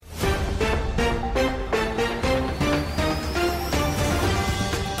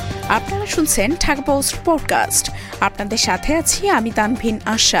আপনারা শুনছেন Dhaka post podcast. আপনাদের সাথে আছি আমি তানভিন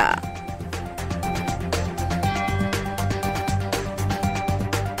আশা।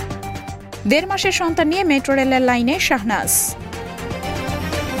 দেড় মাসের সন্তান নিয়ে মেট্রো রেলের লাইনে শাহনাজ।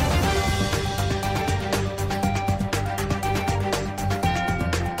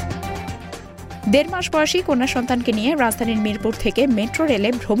 দেড় মাস বয়সী কন্যা সন্তানকে নিয়ে রাজধানীর মিরপুর থেকে মেট্রো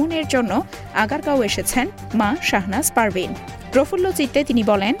রেলে ভ্রমণের জন্য আগারগাঁও এসেছেন মা শাহনাজ পারভিন। প্রফুল্ল চিত্তে তিনি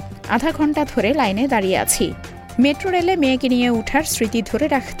বলেন, আধা ঘন্টা ধরে লাইনে দাঁড়িয়ে আছি। মেট্রো রেলে মেয়েকে নিয়ে ওঠার স্মৃতি ধরে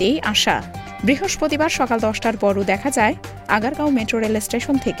রাখতেই আসা। বৃহস্পতিবার সকাল 10টার পরও দেখা যায় আগারগাঁও মেট্রো রেল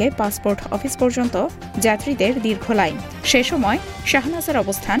স্টেশন থেকে পাসপোর্ট অফিস পর্যন্ত যাত্রীদের দীর্ঘ লাইন। সে সময় শাহনাজের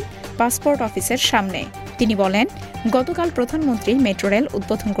অবস্থান পাসপোর্ট অফিসের সামনে। তিনি বলেন, গতকাল প্রধানমন্ত্রী মেট্রো রেল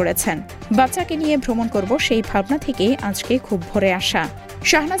উদ্বোধন করেছেন। বাচ্চাকে নিয়ে ভ্রমণ করব সেই ভাবনা থেকেই আজকে খুব ভোরে আসা।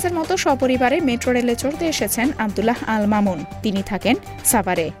 শাহনাজের মতো সপরিবারে মেট্রো রেলে চড়তে এসেছেন আব্দুল্লাহ আল মামুন। তিনি থাকেন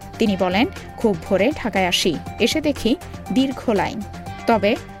সাভারে। তিনি বলেন, খুব ভোরে ঢাকায় আসি, এসে দেখি দীর্ঘ লাইন।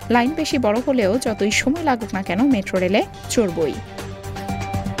 তবে লাইন বেশি বড় হলেও যতই সময় লাগুক না কেন মেট্রো রেলে চড়বই।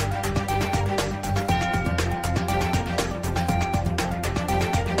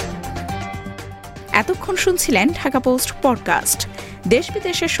 এতক্ষণ শুনছিলেন ঢাকা পোস্ট পডকাস্ট। দেশ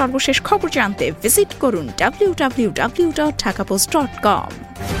বিদেশের সর্বশেষ খবর জানতে ভিজিট করুন www.dhakapost.com।